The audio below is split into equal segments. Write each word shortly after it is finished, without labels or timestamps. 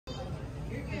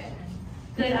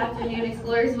Good afternoon,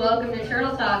 explorers. Welcome to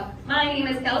Turtle Talk. My name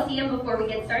is Kelsey, and before we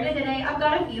get started today, I've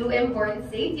got a few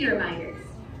important safety reminders.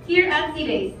 Here at Sea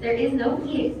Base, there is no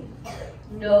eating,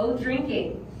 no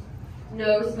drinking,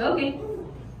 no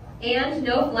smoking, and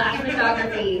no flash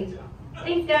photography.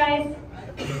 Thanks, guys.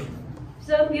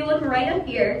 So if you look right up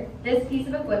here, this piece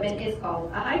of equipment is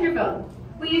called a hydrophone.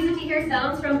 We use it to hear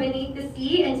sounds from beneath the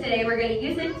sea, and today we're going to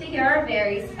use it to hear our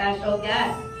very special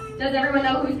guest. Does everyone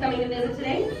know who's coming to visit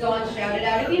today? Go on, shout it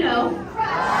out if you know.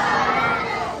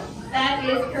 That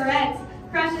is correct.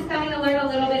 Crush is coming to learn a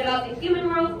little bit about the human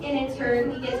world, and in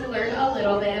turn, we get to learn a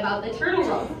little bit about the turtle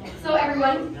world. So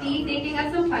everyone, be thinking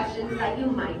of some questions that you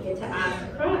might get to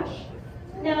ask Crush.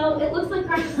 Now, it looks like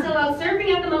Crush is still out surfing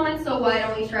at the moment, so why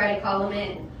don't we try to call him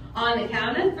in? On the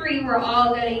count of 3, we're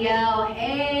all gonna yell,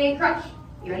 "Hey, Crush!"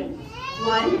 You ready?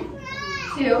 1,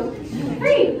 2,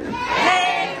 3.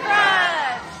 Hey, Crush!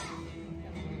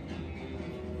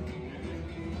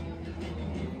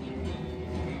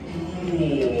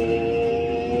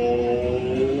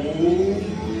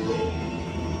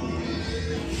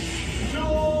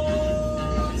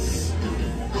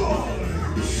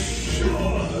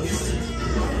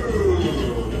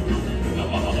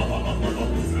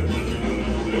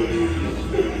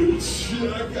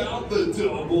 Check out the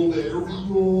double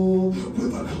aerial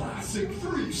with a classic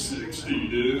 360,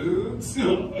 dudes.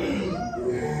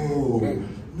 Whoa,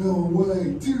 no way.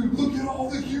 Dude, look at all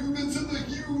the humans in the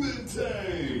human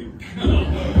tank.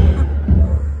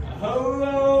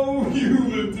 Hello,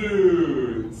 human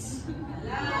dudes.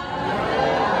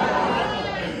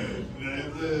 They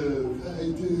live. Hey,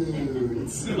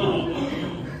 dudes.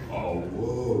 Oh,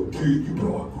 whoa. Dude, you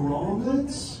brought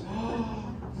grommets?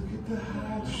 The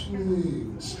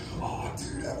hatchlings. Oh,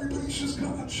 dude, everybody's just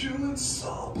kind of chilling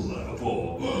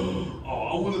sub-level. Oh,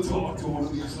 I want to talk to one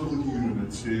of these little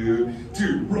humans, dude.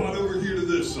 Dude, right over here to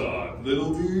this side.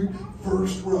 Little dude,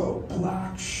 first row,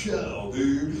 black shell,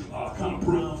 dude. Kind of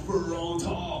brown fur on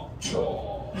top.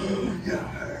 Chaw. Yeah,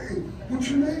 hey, what's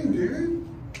your name, dude?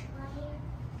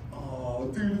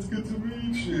 Oh, dude, it's good to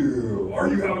meet you. Are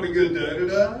you having a good day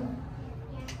today?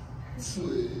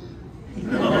 Sweet. Dude,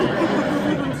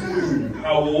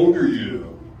 how old are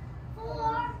you?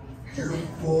 4. You're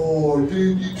 4,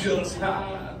 dude, you just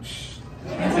hatched.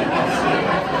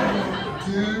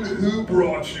 Dude, who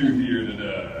brought you here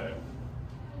today?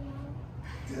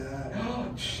 Dad.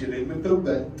 Oh, chilling with the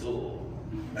rental.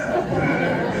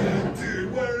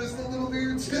 Dude, where is the little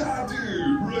dude's dad,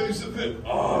 dude? Raise the pit.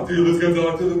 Oh, dude, let's go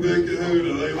talk to the big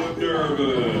kahuna. They look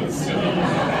nervous.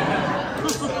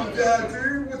 What's up, dad,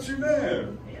 dude? What's your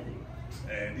name?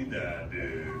 Andy died,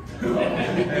 dude.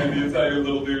 Andy, is that your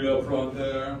little dude up front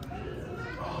there?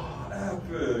 Oh,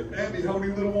 epic. Andy, how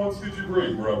many little ones did you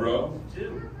bring, bro?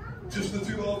 2. Just the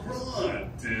 2 up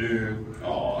front? Dude.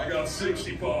 Oh, I got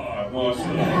 65, myself.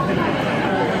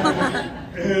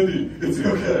 Andy, it's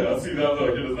okay. I see that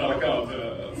look. It is not a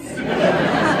contest.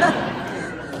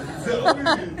 Tell me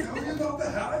about the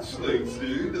hatchlings,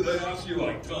 dude. Do they ask you,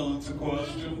 like, tons of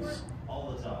questions?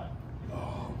 All the time.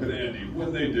 But Andy,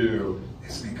 when they do,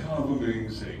 isn't it kind of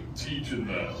amazing teaching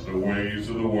them the ways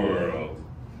of the world?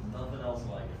 Nothing else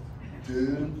like it.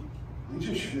 Dude, we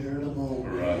just shared a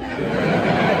moment right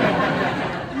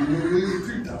there.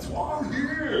 Dude, that's why I'm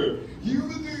here. You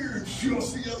the dude,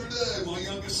 just the other day, my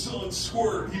youngest son,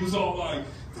 Squirt, he was all like,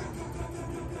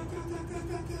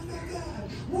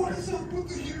 what is up with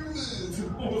the humans?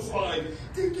 And I was like,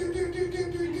 dude, I do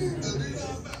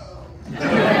not know.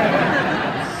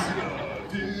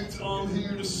 Dudes, I'm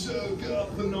here to soak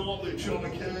up the knowledge I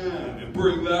can and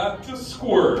bring that to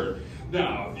Squirt.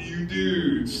 Now, if you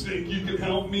dudes think you can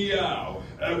help me out,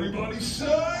 everybody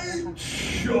say,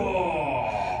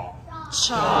 Chaw!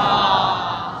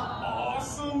 Chaw!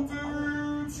 Awesome,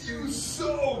 dudes! You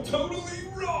so totally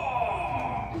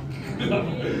rock!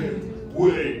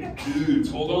 Wait, dudes,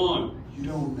 hold on. You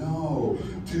don't know.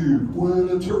 Dude, when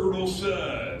a turtle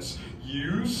says,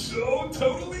 you so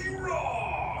totally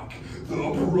rock,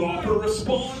 the proper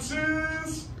response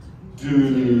is,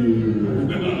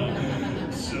 dude.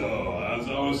 So, as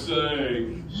I was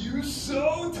saying, you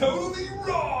so totally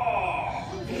rock,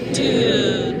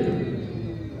 dude.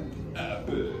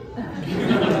 Epic.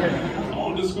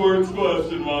 On to Squirt's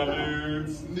question, my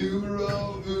dudes.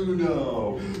 Numero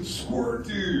uno. Squirt,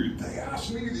 dude, they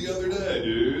asked me the other day,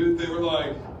 dude. They were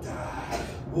like, Dad,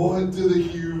 what do the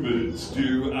humans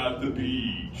do at the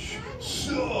beach?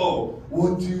 So,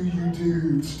 what do you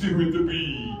dudes do at the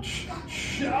beach?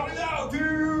 Shout it out,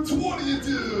 dudes! What do you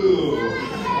do?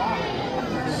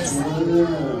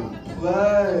 Swim,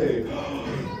 play.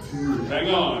 Dude, hang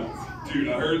on. Dude,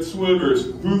 I heard swimmers.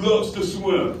 Who loves to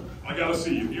swim? I I gotta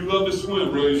see you. If you love to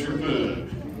swim, raise your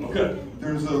fin. Okay,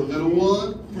 there's a little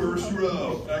one, first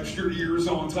row, extra ears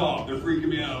on top. They're freaking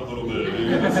me out a little bit,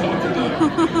 dude. Let's talk to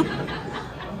them.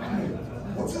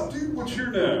 What's up, dude? What's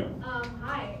your name?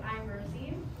 Hi, I'm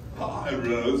Rosie. Hi,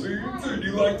 Rosie. Dude,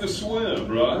 you like to swim,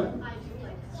 right? I do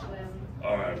like to swim.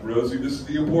 All right, Rosie, this is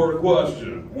the important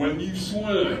question. When you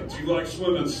swim, do you like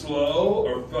swimming slow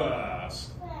or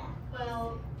fast?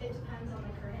 Well, it depends on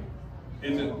the current.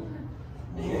 Is it?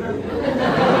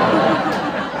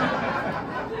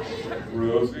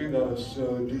 Rosie, that is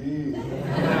so deep.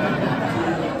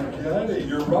 Get it.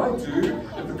 You're right, dude.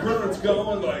 If the current's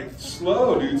going like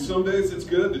slow, dude, some days it's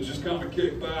good to just kind of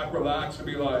kick back, relax, and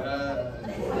be like,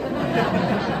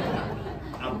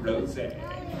 I'm Rosie.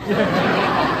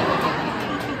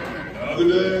 Other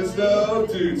days, though,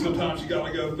 dude, sometimes you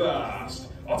gotta go fast.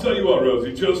 I'll tell you what,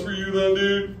 Rosie, just for you then,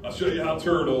 dude, I'll show you how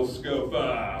turtles go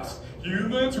fast.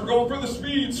 Humans, we're going for the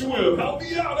speed swim. Help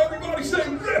me out, everybody say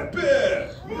rip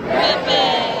it! Rip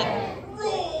it!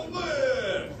 Roll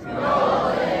it!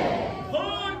 Roll it!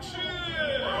 Punch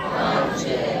it! Punch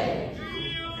it!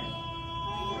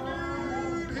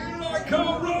 Dude, here I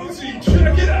come, Rosie,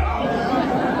 check it out!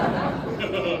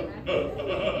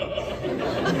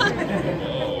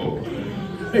 Oh.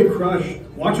 Hey, Crush,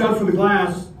 watch out for the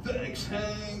glass. Thanks,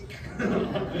 Hank.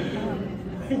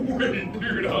 Wait,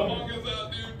 dude, how long has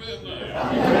that dude been there?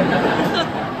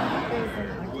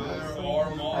 Where are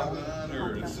my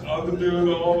manners? I've been doing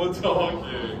all the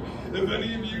talking. If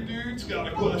any of you dudes got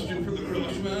a question for the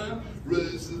Crush Man,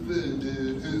 raise the fin,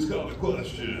 dude. Who's got a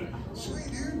question?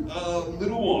 Sweet, dude.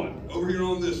 Little one, over here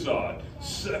on this side.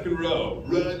 Second row,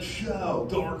 red shell,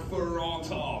 dark fur on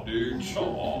top, dude.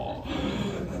 Aw.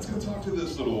 Let's go talk to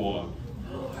this little one.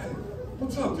 Hi.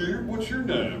 What's up, dude? What's your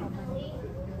name?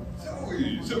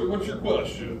 Zoe, what's your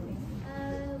question?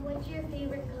 What's your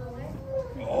favorite color?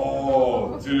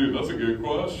 Oh, dude, that's a good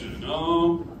question.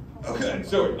 Okay,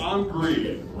 so I'm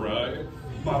green, right?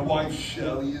 My wife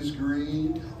Shelly is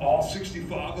green. All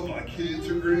 65 of my kids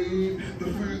are green. The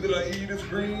food that I eat is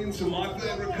green, so my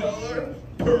favorite color,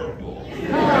 purple.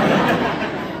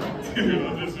 Dude,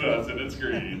 I'm just messing, it's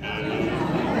green.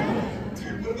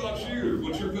 Dude, what about you?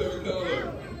 What's your favorite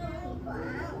color?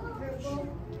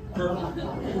 Purple.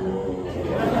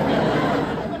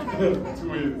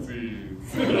 Twinsies.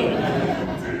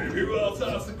 Dude, who else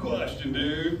has the question,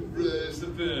 dude? Raise the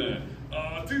fin.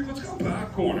 Dude, let's go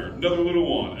back corner. Another little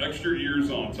one. Extra ears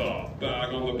on top.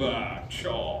 Bag on the back.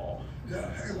 Chaw.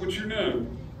 Yeah, hey, what's your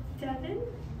name? Devin?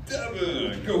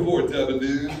 Devin. Go for it, Devin,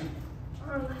 dude.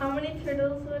 How many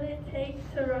turtles would it take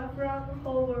to wrap around the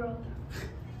whole world?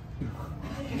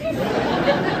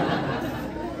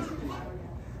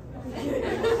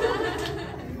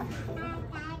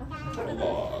 A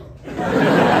lot.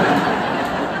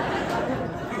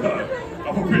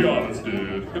 I'm gonna be honest,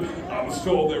 dude. I was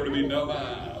told there would be no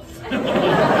math.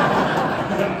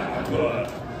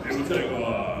 But it would take a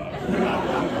lot.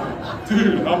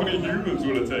 Dude, how many humans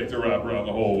would it take to wrap around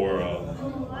the whole world?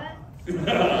 What?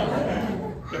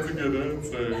 That's a good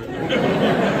answer.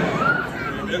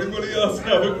 Anybody else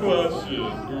have a question?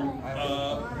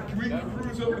 Can we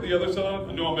cruise over to the other side?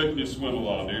 I know I'm making you swim a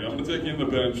lot, dude. I'm gonna take you in the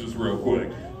benches real quick.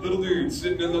 Little dude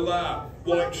sitting in the lap,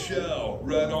 white shell,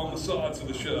 red on the sides of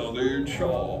the shell, dude.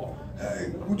 Chaw.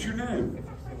 Hey, what's your name?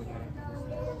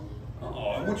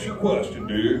 What's your question,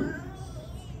 dude?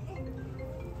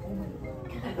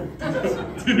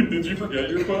 Dude, did you forget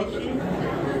your question?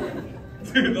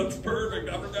 Dude, that's perfect.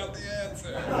 I forgot the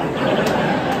answer.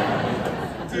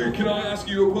 Dude, can I ask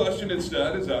you a question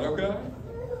instead? Is that okay?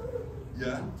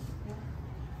 Yeah?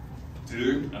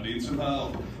 Dude, I need some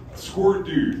help. A squirt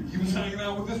dude, he was hanging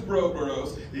out with his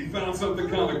bros. He found something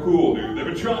kind of cool, dude. They've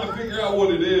been trying to figure out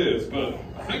what it is, but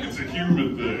I think it's a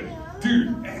human thing.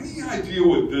 Dude, any idea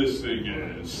what this thing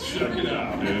is? Check it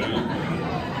out, dude.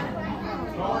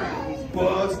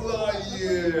 Buzz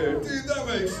Lightyear. Dude, that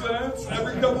makes sense.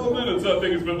 Every couple of minutes, that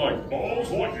thing has been like, Buzz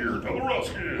Lightyear to the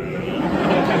rescue.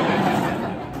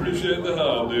 Appreciate the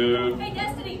help, dude. Hey,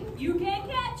 Destiny, you can't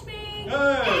catch me.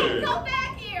 Hey! Come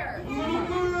back here.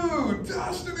 Ooh,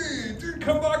 Destiny. Dude,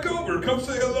 come back over. Come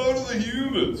say hello to the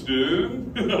humans,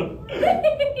 dude.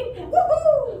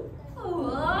 Woohoo!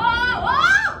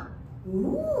 Oh.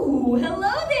 Ooh,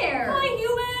 hello there. Hi,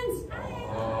 humans.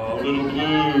 Oh, little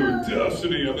blue.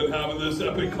 Destiny, I've been having this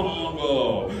epic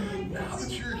convo. Now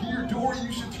that you're here, Dory,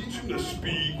 you should teach him to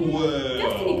speak well.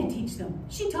 Destiny can teach them.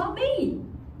 She taught me.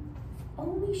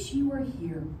 Only she were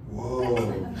here. Whoa.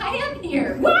 I am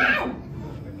here. Wow!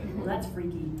 Well, that's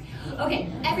freaky. Okay,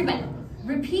 everybody,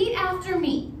 repeat after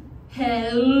me.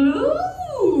 Hello,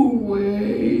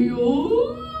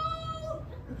 whale.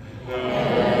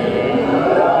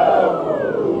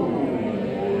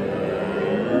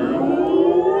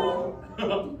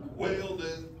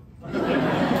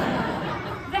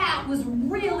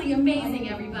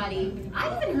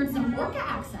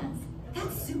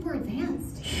 That's super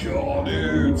advanced. Sure,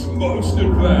 dudes, most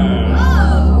advanced.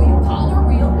 Oh, you call a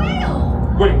real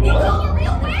whale. Wait, You what? call a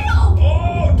real whale.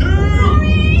 Oh, dude!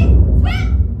 Dory! Swim!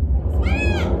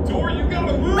 Swim! Dory, you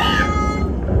gotta move!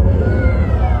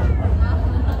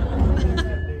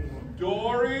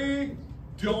 Dory,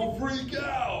 don't freak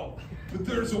out. But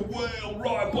there's a whale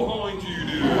right behind you,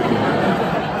 dude.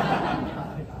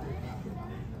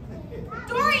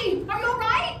 Dory, are you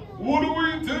alright? What do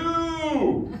we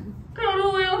do? Tell the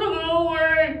whale to go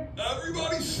away.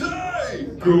 Everybody say,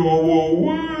 go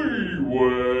away,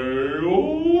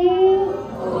 whale.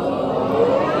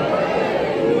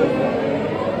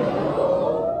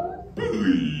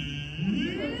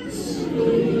 Please.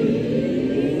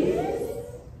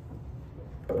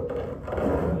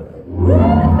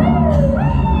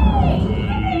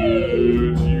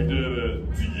 Dude, you did it.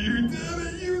 You did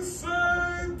it, you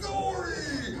saved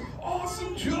Dory.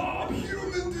 Awesome job,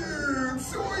 human dude.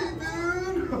 Sweet,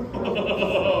 dude.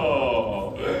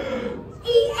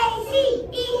 EAC!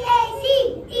 EAC!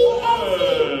 EAC!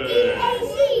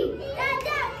 EAC! Dad,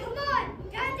 come on!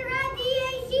 Got to ride the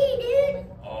EAC, dude!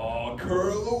 Aw,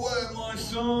 curl away, my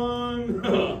son.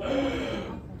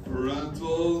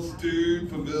 Parentals, dude,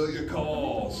 familiar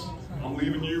calls. I'm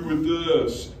leaving you with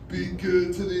this. Be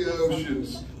good to the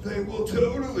oceans. They will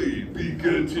totally be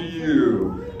good to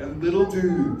you. And little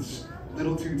dudes, I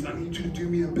need you to do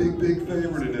me a big, big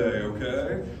favor today,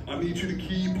 okay? I need you to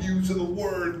keep using the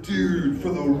word dude for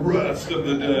the rest of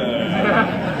the day.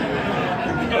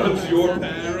 Because your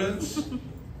parents,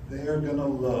 they're gonna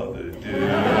love it, dude.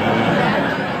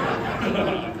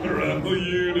 Parental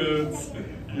units,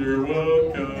 you're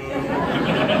welcome.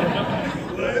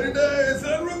 Later days,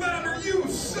 and remember, you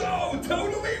so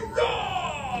totally rock!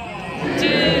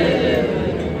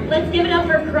 Let's give it up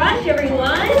for Crush,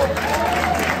 everyone.